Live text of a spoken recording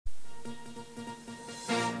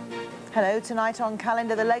Hello, tonight on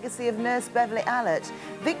Calendar, the legacy of Nurse Beverly Allett.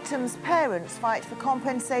 Victims' parents fight for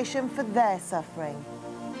compensation for their suffering.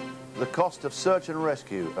 The cost of search and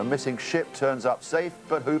rescue. A missing ship turns up safe,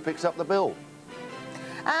 but who picks up the bill?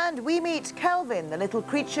 And we meet Kelvin, the little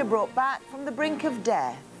creature brought back from the brink of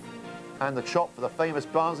death. And the chop for the famous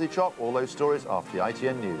Barnsley chop. All those stories after the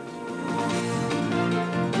ITN News.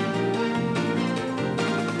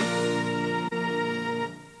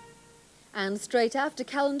 And straight after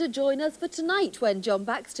Calendar, join us for tonight when John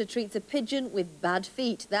Baxter treats a pigeon with bad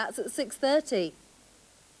feet. That's at 6:30.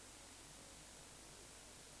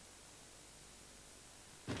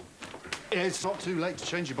 It's not too late to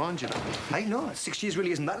change your mind, you know. Hey, no, 6 years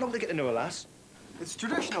really isn't that long to get to know a lass. It's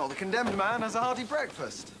traditional. The condemned man has a hearty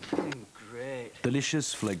breakfast. Great.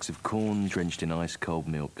 Delicious flakes of corn drenched in ice-cold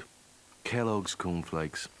milk. Kellogg's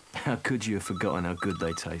cornflakes. How could you have forgotten how good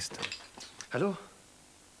they taste? Hello?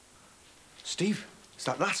 Steve, it's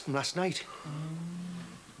that lass from last night.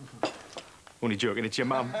 Only joking, it's your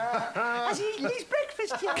mum. Has he eaten his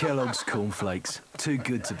breakfast yet? Kellogg's cornflakes. Too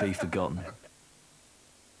good to be forgotten.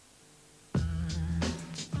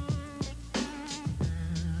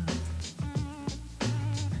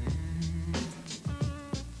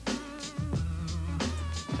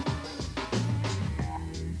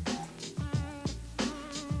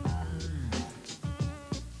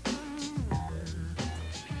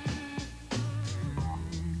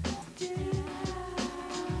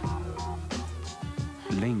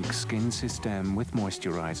 Link Skin System with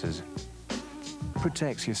moisturizers.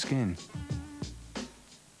 Protects your skin.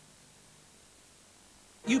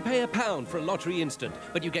 You pay £1 for a Lottery Instant,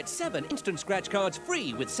 but you get 7 instant scratch cards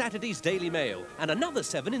free with Saturday's Daily Mail and another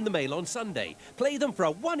 7 in the mail on Sunday. Play them for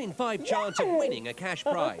a 1 in 5 chance of winning a cash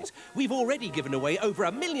prize. We've already given away over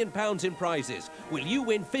 £1 million in prizes. Will you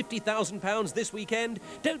win £50,000 this weekend?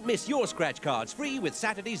 Don't miss your scratch cards free with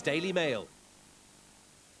Saturday's Daily Mail.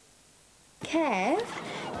 Kev,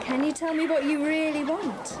 can you tell me what you really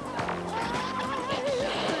want?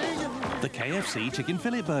 The KFC Chicken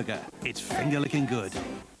Fillet Burger. It's finger-licking good.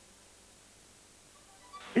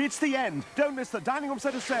 It's the end. Don't miss the dining room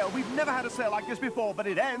centre sale. We've never had a sale like this before, but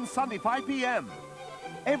it ends Sunday 5 p.m.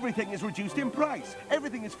 Everything is reduced in price.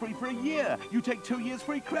 Everything is free for a year. You take 2 years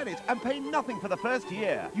free credit and pay nothing for the first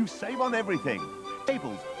year. You save on everything.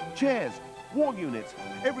 Tables, chairs, wall units,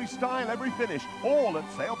 every style, every finish, all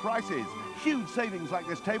at sale prices. Huge savings like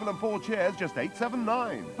this table and 4 chairs, just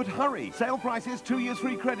 $8.79. But hurry, sale prices, 2 years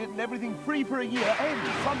free credit and everything free for a year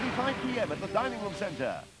ends Sunday 5 p.m. at the dining room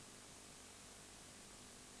centre.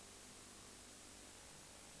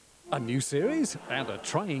 A new series and a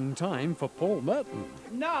trying time for Paul Merton.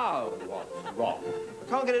 No, what's wrong? I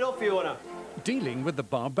can't get it off you, Anna. Dealing with the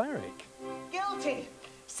barbaric. Guilty.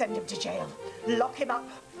 Send him to jail. Lock him up.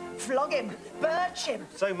 Flog him. Birch him.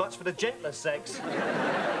 So much for the gentler sex.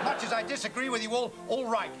 Much as I disagree with you all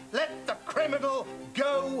right. Let the criminal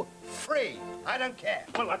go free. I don't care.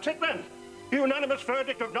 Well, that's it then. Unanimous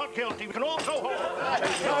verdict of not guilty. We can all go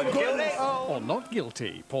home. Guilty or not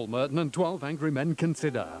guilty, Paul Merton and 12 Angry Men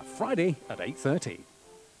consider. Friday at 8:30.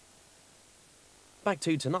 Back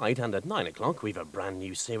to tonight, and at 9 o'clock, we've a brand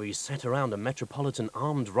new series set around a metropolitan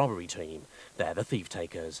armed robbery team. They're the Thief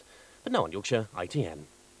Takers. But now on Yorkshire ITN.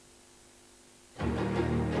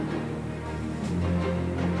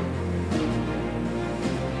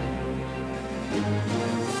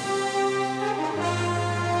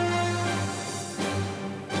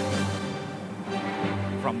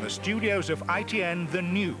 From the studios of ITN, the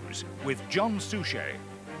news with John Suchet.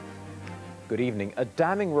 Good evening. A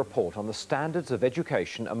damning report on the standards of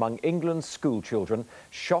education among England's school children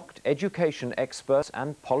shocked education experts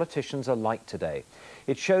and politicians alike today.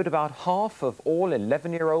 It showed about half of all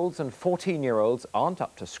 11-year-olds and 14-year-olds aren't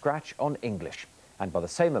up to scratch on English. And by the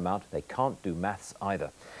same amount, they can't do maths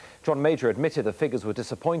either. John Major admitted the figures were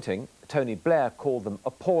disappointing. Tony Blair called them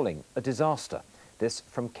appalling, a disaster. This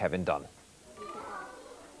from Kevin Dunn.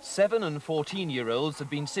 7 and 14-year-olds have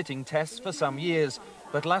been sitting tests for some years,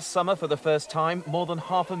 but last summer, for the first time, more than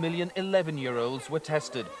 500,000 11-year-olds were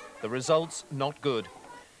tested. The results, not good.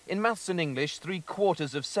 In maths and English,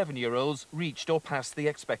 3/4 of 7-year-olds reached or passed the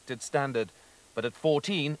expected standard. But at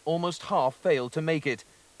 14, almost half failed to make it,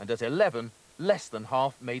 and at 11, less than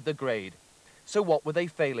half made the grade. So what were they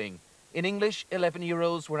failing? In English,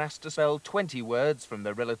 11-year-olds were asked to spell 20 words from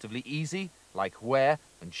the relatively easy, like where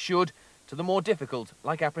and should, to the more difficult,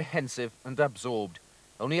 like apprehensive and absorbed.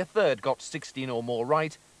 Only a third got 16 or more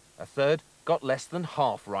right, a third got less than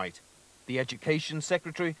half right. The Education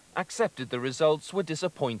Secretary accepted the results were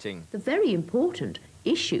disappointing. The very important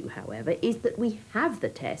issue, however, is that we have the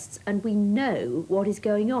tests and we know what is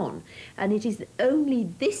going on. And it is only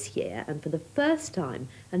this year, and for the first time,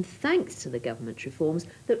 and thanks to the government reforms,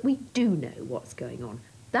 that we do know what's going on.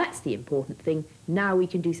 That's the important thing. Now we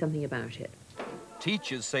can do something about it.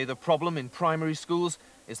 Teachers say the problem in primary schools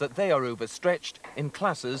is that they are overstretched in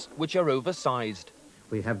classes which are oversized.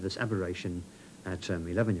 We have this aberration at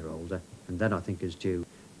 11-year-old, and that I think is due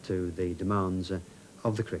to the demands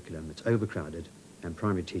of the curriculum. It's overcrowded, and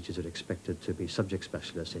primary teachers are expected to be subject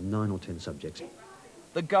specialists in 9 or 10 subjects.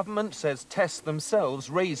 The government says tests themselves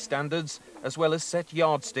raise standards as well as set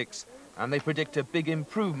yardsticks, and they predict a big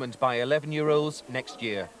improvement by 11-year-olds next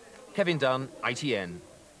year. Kevin Dunn, ITN.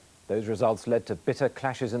 Those results led to bitter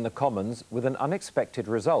clashes in the Commons with an unexpected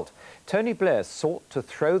result. Tony Blair sought to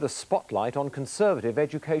throw the spotlight on Conservative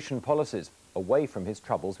education policies, away from his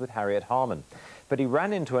troubles with Harriet Harman. But he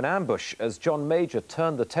ran into an ambush as John Major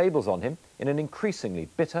turned the tables on him in an increasingly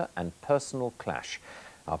bitter and personal clash.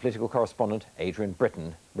 Our political correspondent, Adrian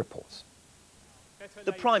Britton, reports.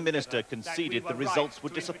 The Prime Minister conceded the results were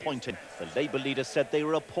disappointing. The Labour leader said they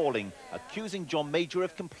were appalling, accusing John Major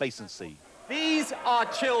of complacency. These are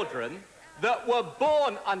children that were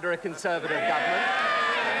born under a Conservative government,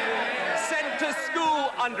 sent to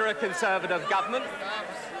school under a Conservative government,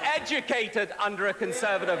 educated under a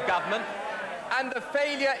Conservative government, and the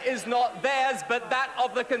failure is not theirs but that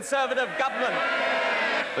of the Conservative government.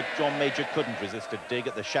 But John Major couldn't resist a dig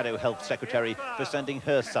at the Shadow Health Secretary for sending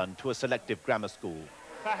her son to a selective grammar school.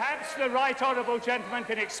 Perhaps the Right Honourable gentleman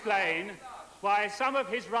can explain why some of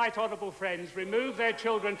his Right Honourable friends remove their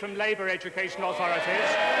children from Labour education authorities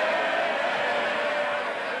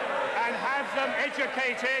and have them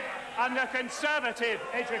educated under Conservative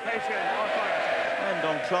education authorities. And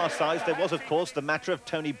on class size, there was, of course, the matter of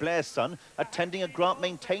Tony Blair's son attending a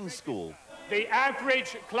grant-maintained school. The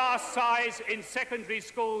average class size in secondary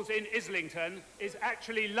schools in Islington is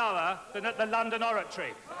actually lower than at the London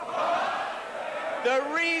Oratory. The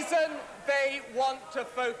reason they want to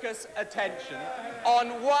focus attention on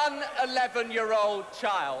one 11-year-old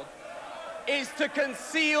child is to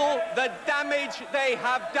conceal the damage they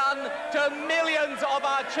have done to millions of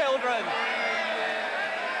our children.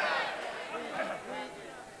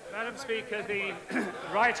 Madam Speaker, the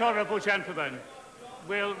Right Honourable gentleman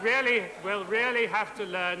will really have to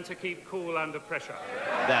learn to keep cool under pressure.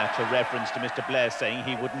 That a reference to Mr Blair saying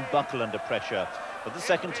he wouldn't buckle under pressure. For the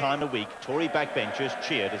second time a week, Tory backbenchers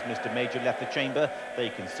cheered as Mr Major left the chamber. They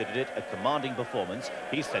considered it a commanding performance.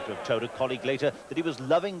 He's said to have told a colleague later that he was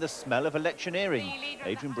loving the smell of electioneering.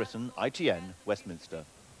 Adrian Britton, ITN, Westminster.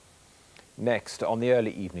 Next, on the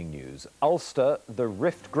early evening news, Ulster, the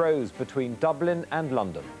rift grows between Dublin and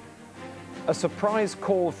London. A surprise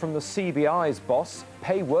call from the CBI's boss,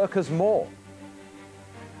 pay workers more.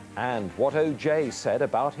 And what OJ said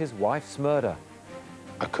about his wife's murder.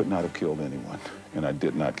 I could not have killed anyone, and I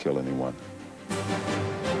did not kill anyone.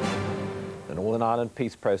 The Northern Ireland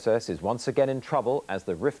peace process is once again in trouble as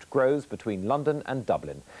the rift grows between London and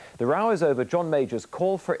Dublin. The row is over John Major's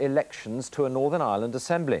call for elections to a Northern Ireland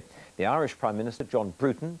Assembly. The Irish Prime Minister, John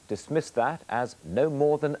Bruton, dismissed that as no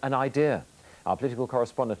more than an idea. Our political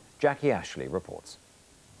correspondent, Jackie Ashley, reports.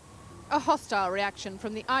 A hostile reaction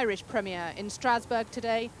from the Irish Premier in Strasbourg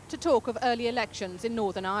today to talk of early elections in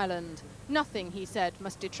Northern Ireland. Nothing, he said,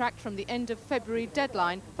 must detract from the end of February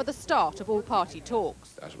deadline for the start of all-party talks.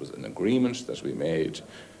 That was an agreement that we made,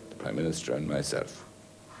 the Prime Minister and myself.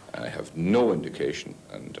 I have no indication,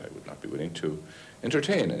 and I would not be willing to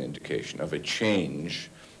entertain an indication of a change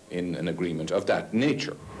in an agreement of that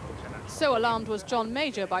nature. So alarmed was John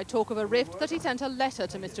Major by talk of a rift that he sent a letter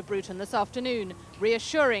to Mr Bruton this afternoon,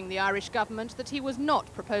 reassuring the Irish government that he was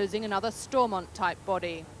not proposing another Stormont-type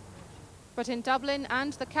body. But in Dublin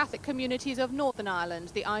and the Catholic communities of Northern Ireland,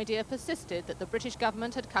 the idea persisted that the British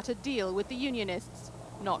government had cut a deal with the Unionists.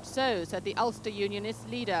 Not so, said the Ulster Unionist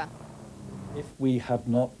leader. If we had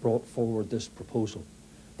not brought forward this proposal,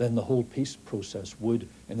 then the whole peace process would,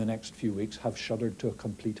 in the next few weeks, have shuddered to a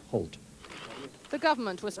complete halt. The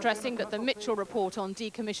government was stressing that the Mitchell report on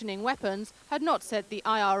decommissioning weapons had not said the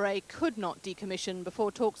IRA could not decommission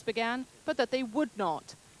before talks began, but that they would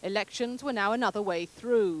not. Elections were now another way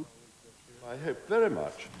through. I hope very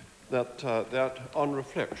much that that, on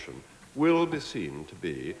reflection, will be seen to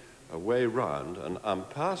be a way round an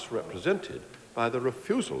impasse represented by the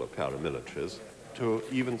refusal of paramilitaries to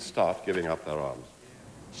even start giving up their arms.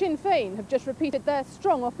 Sinn Féin have just repeated their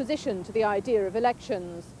strong opposition to the idea of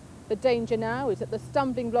elections. The danger now is that the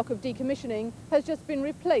stumbling block of decommissioning has just been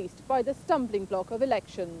replaced by the stumbling block of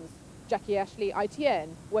elections. Jackie Ashley,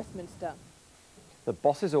 ITN, Westminster. The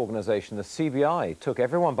bosses' organisation, the CBI, took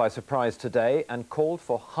everyone by surprise today and called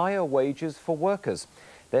for higher wages for workers.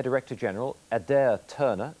 Their Director General, Adair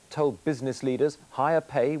Turner, told business leaders higher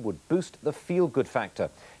pay would boost the feel-good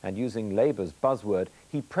factor. And using Labour's buzzword,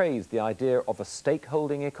 he praised the idea of a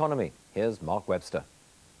stakeholding economy. Here's Mark Webster.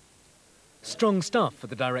 Strong stuff for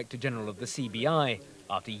the Director General of the CBI.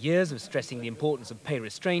 After years of stressing the importance of pay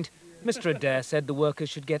restraint, Mr Adair said the workers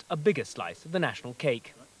should get a bigger slice of the national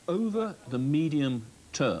cake. Over the medium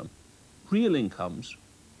term, real incomes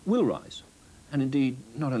will rise. And indeed,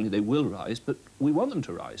 not only they will rise, but we want them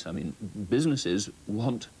to rise. I mean, businesses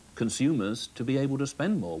want consumers to be able to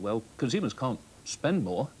spend more. Well, consumers can't spend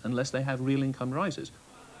more unless they have real income rises.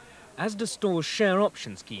 Asda Store's share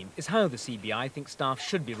option scheme is how the CBI thinks staff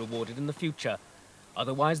should be rewarded in the future.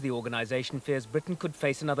 Otherwise, the organisation fears Britain could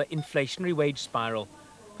face another inflationary wage spiral.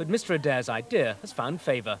 But Mr Adair's idea has found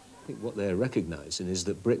favour. I think what they're recognising is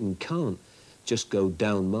that Britain can't just go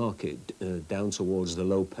down market, down towards the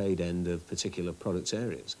low-paid end of particular product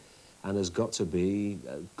areas, and has got to be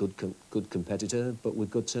a good competitor, but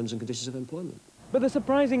with good terms and conditions of employment. But the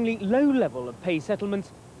surprisingly low level of pay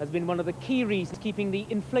settlements has been one of the key reasons keeping the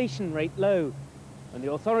inflation rate low. And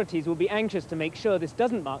the authorities will be anxious to make sure this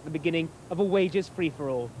doesn't mark the beginning of a wages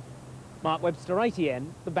free-for-all. Mark Webster,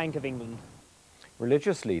 ITN, the Bank of England.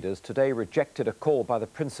 Religious leaders today rejected a call by the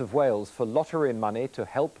Prince of Wales for lottery money to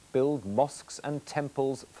help build mosques and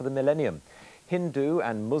temples for the millennium. Hindu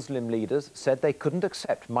and Muslim leaders said they couldn't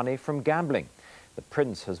accept money from gambling. The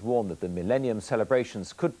Prince has warned that the millennium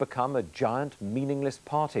celebrations could become a giant, meaningless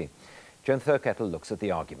party. Joan Thurkettle looks at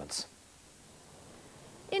the arguments.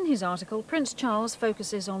 In his article, Prince Charles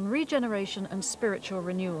focuses on regeneration and spiritual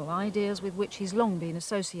renewal, ideas with which he's long been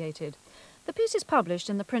associated. The piece is published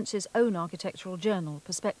in the Prince's own architectural journal,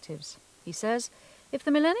 Perspectives. He says, if the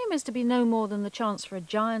millennium is to be no more than the chance for a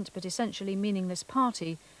giant but essentially meaningless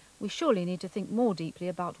party, we surely need to think more deeply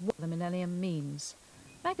about what the millennium means.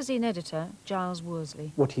 Magazine editor Giles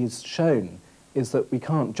Worsley. What he's shown is that we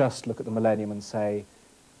can't just look at the millennium and say,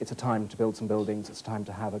 it's a time to build some buildings, it's a time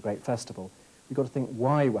to have a great festival. We've got to think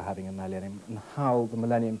why we're having a millennium and how the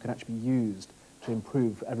millennium can actually be used to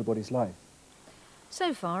improve everybody's life.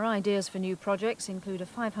 So far, ideas for new projects include a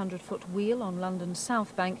 500-foot wheel on London's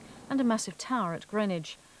South Bank and a massive tower at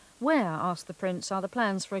Greenwich. Where, asked the Prince, are the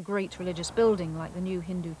plans for a great religious building like the new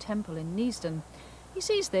Hindu temple in Neasden? He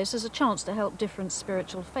sees this as a chance to help different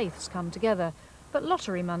spiritual faiths come together, but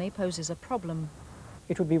lottery money poses a problem.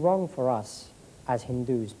 It would be wrong for us, as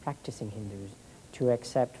Hindus, practicing Hindus, to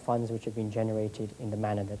accept funds which have been generated in the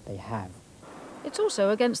manner that they have. It's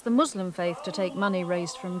also against the Muslim faith to take money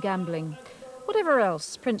raised from gambling. Whatever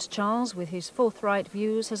else, Prince Charles, with his forthright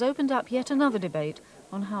views, has opened up yet another debate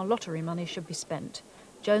on how lottery money should be spent.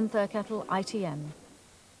 Joan Thurkettle, ITN.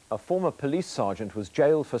 A former police sergeant was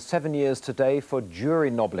jailed for 7 years today for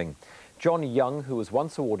jury nobbling. John Young, who was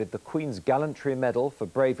once awarded the Queen's Gallantry Medal for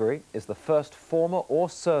bravery, is the first former or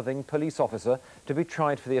serving police officer to be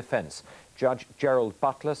tried for the offence. Judge Gerald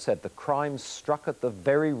Butler said the crime struck at the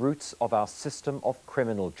very roots of our system of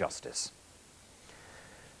criminal justice.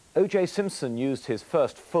 O.J. Simpson used his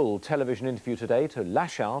first full television interview today to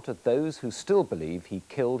lash out at those who still believe he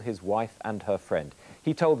killed his wife and her friend.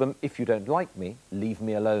 He told them, if you don't like me, leave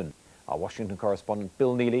me alone. Our Washington correspondent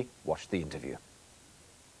Bill Neely watched the interview.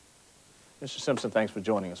 Mr. Simpson, thanks for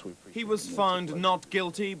joining us. He was found not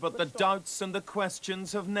guilty, but the doubts and the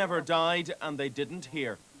questions have never died, and they didn't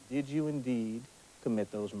hear. Did you indeed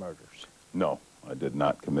commit those murders? No, I did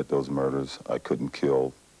not commit those murders. I couldn't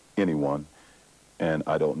kill anyone, and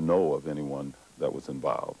I don't know of anyone that was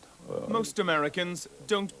involved. Most Americans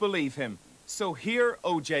don't believe him. So here,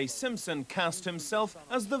 O.J. Simpson cast himself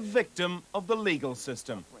as the victim of the legal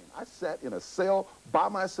system. I sat in a cell by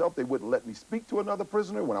myself. They wouldn't let me speak to another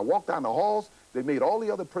prisoner. When I walked down the halls, they made all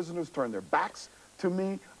the other prisoners turn their backs to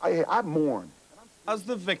me. I mourned. As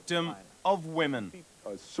the victim of women.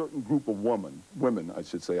 A certain group of women, I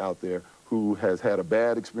should say, out there who has had a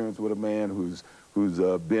bad experience with a man, who's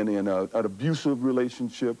been in an abusive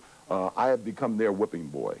relationship. I have become their whipping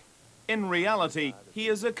boy. In reality, he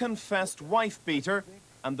is a confessed wife-beater,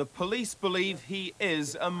 and the police believe he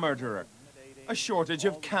is a murderer. A shortage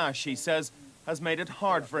of cash, he says, has made it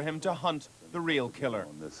hard for him to hunt the real killer.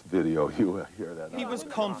 On this video, you will hear that. He was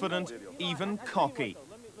confident, even cocky,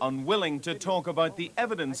 unwilling to talk about the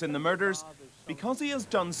evidence in the murders because he has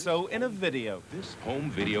done so in a video. This home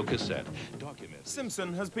video cassette documents.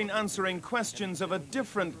 Simpson has been answering questions of a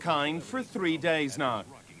different kind for 3 days now.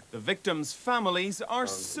 The victims' families are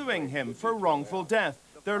suing him for wrongful death.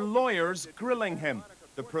 Their lawyers grilling him.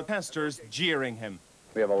 The protesters jeering him.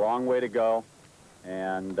 We have a long way to go,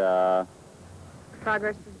 and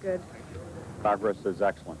Progress is good. Progress is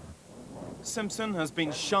excellent. Simpson has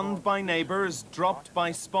been shunned by neighbours, dropped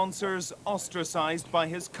by sponsors, ostracised by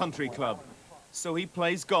his country club. So he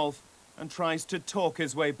plays golf and tries to talk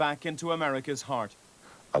his way back into America's heart.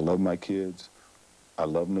 I love my kids. I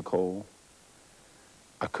love Nicole.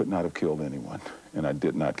 I could not have killed anyone, and I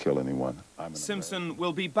did not kill anyone. Simpson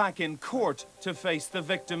will be back in court to face the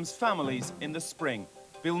victims' families in the spring.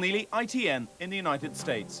 Bill Neely, ITN in the United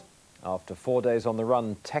States. After 4 days on the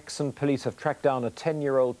run, Texan police have tracked down a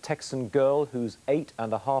 10-year-old Texan girl who's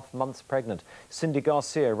 8.5 months pregnant. Cindy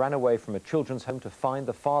Garcia ran away from a children's home to find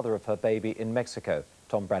the father of her baby in Mexico.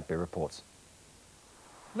 Tom Bradby reports.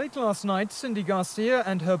 Late last night, Cindy Garcia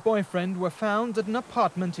and her boyfriend were found at an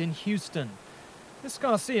apartment in Houston. Miss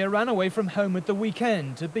Garcia ran away from home at the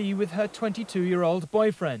weekend to be with her 22-year-old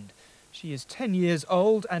boyfriend. She is 10 years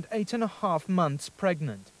old and 8.5 months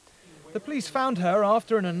pregnant. The police found her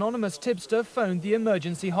after an anonymous tipster phoned the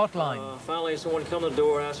emergency hotline. Finally, someone come to the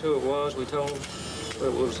door, asked who it was. We told them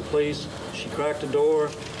it was the police. She cracked the door.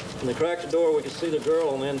 When they cracked the door, we could see the girl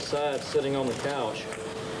on the inside sitting on the couch.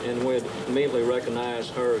 And we immediately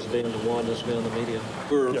recognized her as being the one that's been in the media.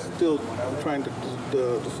 We're still trying to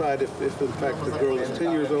decide if in fact the girl is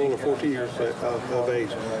 10 years old or 14 years of age.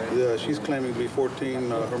 She's claiming to be 14.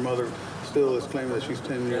 Her mother still is claiming that she's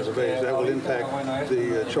 10 years of age. That will impact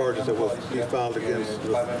the charges that will be filed against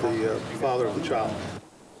the father of the child.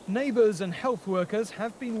 Neighbours and health workers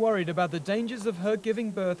have been worried about the dangers of her giving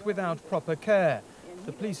birth without proper care.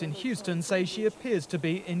 The police in Houston say she appears to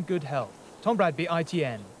be in good health. Tom Bradby,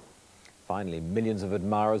 ITN. Finally, millions of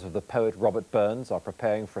admirers of the poet Robert Burns are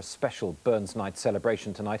preparing for a special Burns Night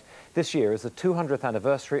celebration tonight. This year is the 200th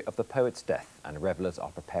anniversary of the poet's death, and revellers are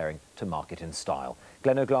preparing to mark it in style.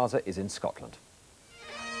 Glenn O'Glaser is in Scotland.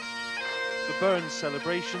 The Burns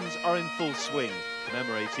celebrations are in full swing,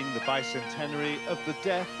 commemorating the bicentenary of the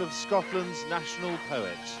death of Scotland's national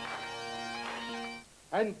poet.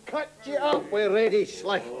 And cut you up with ready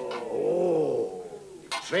slicht. Oh,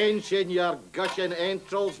 trench in your gushing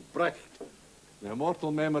entrails bricht. The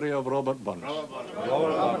immortal memory of Robert Burns.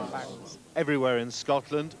 Everywhere in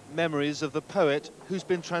Scotland, memories of the poet who's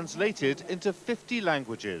been translated into 50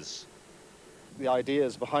 languages. The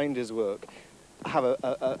ideas behind his work have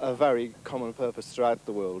a very common purpose throughout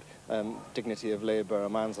the world. Dignity of labour, a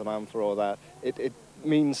man's a man for all that. It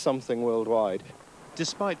means something worldwide.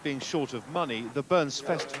 Despite being short of money, the Burns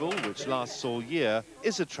Festival, which lasts all year,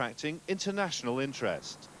 is attracting international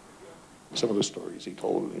interest. Some of the stories he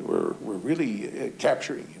told were really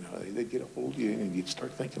capturing, you know. They'd get a hold of you and you'd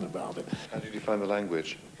start thinking about it. How did you find the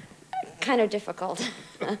language? Kind of difficult.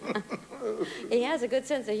 He has a good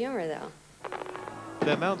sense of humor, though.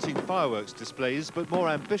 They're mounting fireworks displays, but more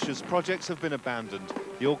ambitious projects have been abandoned.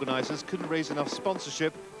 The organisers couldn't raise enough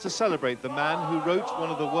sponsorship to celebrate the man who wrote one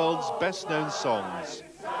of the world's best-known songs.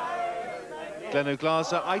 Glenn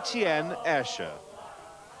O'Glaser, ITN, Ayrshire.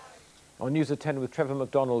 On News at 10 with Trevor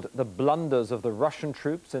MacDonald, the blunders of the Russian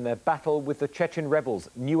troops in their battle with the Chechen rebels,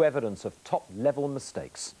 new evidence of top-level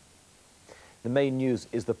mistakes. The main news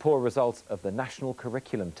is the poor results of the national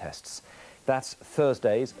curriculum tests. That's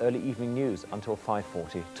Thursday's early evening news until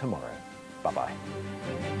 5:40 tomorrow. Bye-bye.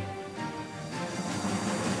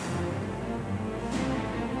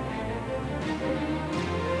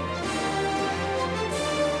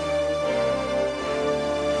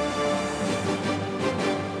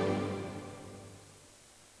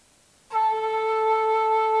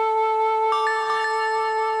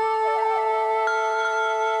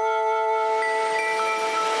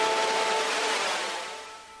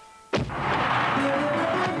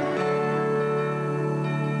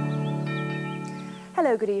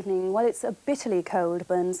 Hello, good evening. Well, it's a bitterly cold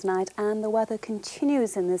Burns night and the weather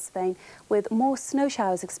continues in this vein with more snow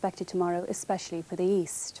showers expected tomorrow, especially for the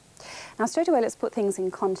east. Now, straight away, let's put things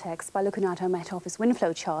in context by looking at our Met Office wind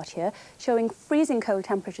flow chart here, showing freezing cold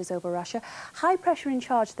temperatures over Russia, high pressure in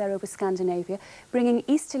charge there over Scandinavia, bringing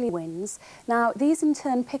easterly winds. Now, these in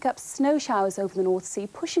turn pick up snow showers over the North Sea,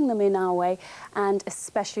 pushing them in our way and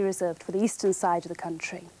especially reserved for the eastern side of the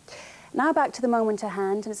country. Now back to the moment at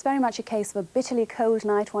hand, and it's very much a case of a bitterly cold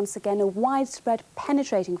night once again, a widespread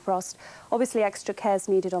penetrating frost, obviously extra cares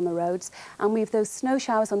needed on the roads, and we've those snow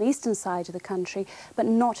showers on the eastern side of the country, but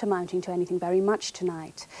not amounting to anything very much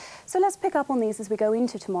tonight. So let's pick up on these as we go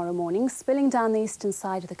into tomorrow morning, spilling down the eastern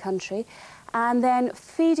side of the country, and then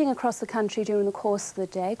feeding across the country during the course of the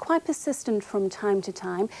day, quite persistent from time to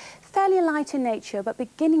time, fairly light in nature, but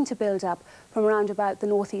beginning to build up from around about the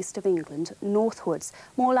northeast of England, northwards,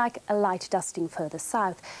 more like a light dusting further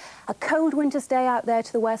south. A cold winter's day out there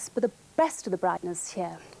to the west, but the best of the brightness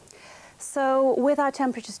here. So with our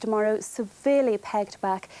temperatures tomorrow severely pegged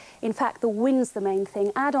back, in fact the wind's the main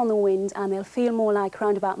thing. Add on the wind and they'll feel more like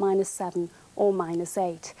around about -7 or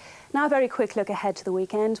 -8. Now a very quick look ahead to the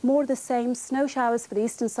weekend. More of the same, snow showers for the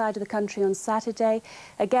eastern side of the country on Saturday,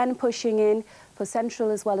 again pushing in for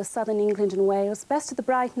central as well as southern England and Wales. Best of the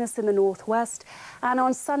brightness in the northwest. And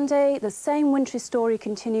on Sunday, the same wintry story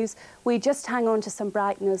continues. We just hang on to some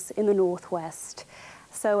brightness in the northwest.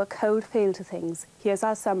 So a cold feel to things. Here's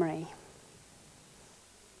our summary.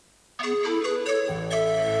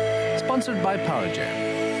 Sponsored by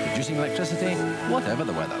Powergen, producing electricity, whatever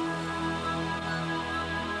the weather.